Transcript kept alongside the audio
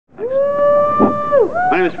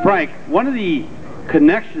name is Frank. One of the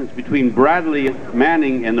connections between Bradley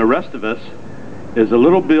Manning and the rest of us is a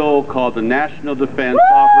little bill called the National Defense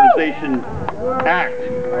Authorization Act,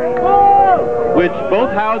 which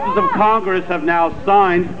both houses of Congress have now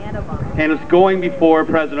signed, and it's going before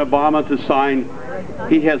President Obama to sign.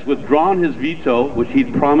 He has withdrawn his veto, which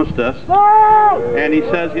he'd promised us, and he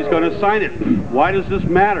says he's going to sign it. Why does this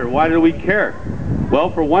matter? Why do we care?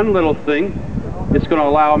 Well, for one little thing, it's going to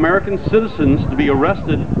allow American citizens to be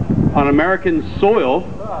arrested on American soil,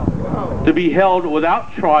 to be held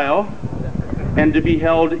without trial, and to be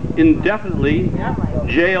held indefinitely,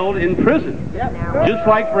 jailed in prison, just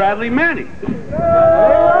like Bradley Manning.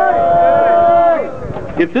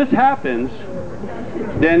 If this happens,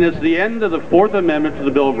 then it's the end of the Fourth Amendment to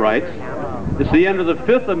the Bill of Rights. It's the end of the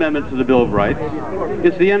Fifth Amendment to the Bill of Rights.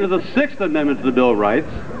 It's the end of the Sixth Amendment to the Bill of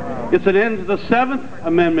Rights. It's an end to the Seventh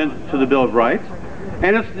Amendment to the Bill of Rights.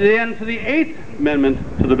 And it's the end to the Eighth Amendment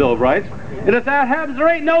to the Bill of Rights. And if that happens, there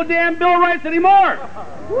ain't no damn Bill of Rights anymore.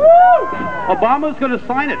 Obama's going to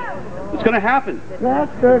sign it. It's going to happen.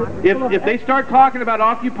 If they start talking about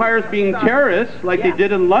occupiers being terrorists, like they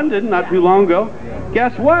did in London not too long ago,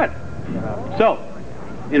 guess what? So,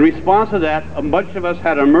 in response to that, a bunch of us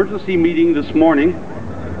had an emergency meeting this morning.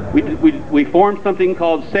 We formed something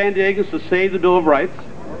called San Diegans to Save the Bill of Rights.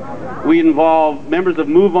 We involved members of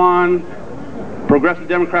Move On, Progressive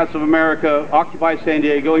Democrats of America, Occupy San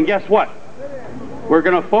Diego, and guess what? We're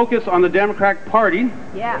going to focus on the Democratic Party.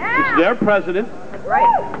 It's their president.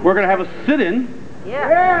 We're going to have a sit-in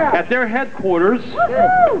at their headquarters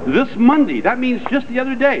this Monday. That means just the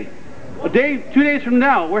other day. 2 days from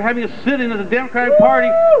now, we're having a sit-in at the Democratic Party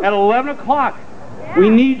at 11 o'clock. We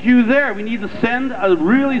need you there. We need to send a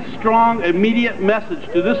really strong, immediate message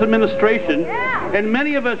to this administration. And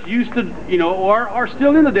many of us used to, or are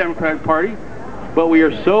still in the Democratic Party, but we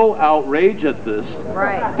are so outraged at this,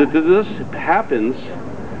 that if this happens,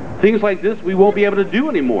 things like this we won't be able to do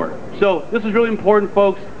anymore. So this is really important,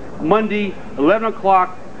 folks. Monday, 11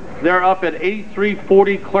 o'clock, they're up at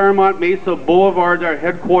 8340 Clairemont Mesa Boulevard, their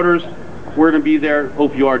headquarters. We're going to be there.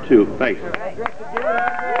 Hope you are too. Thanks.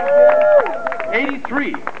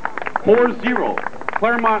 8340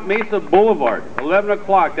 Clairemont Mesa Boulevard, 11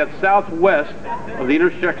 o'clock. That's southwest of the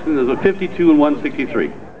intersection of 52 and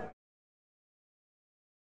 163.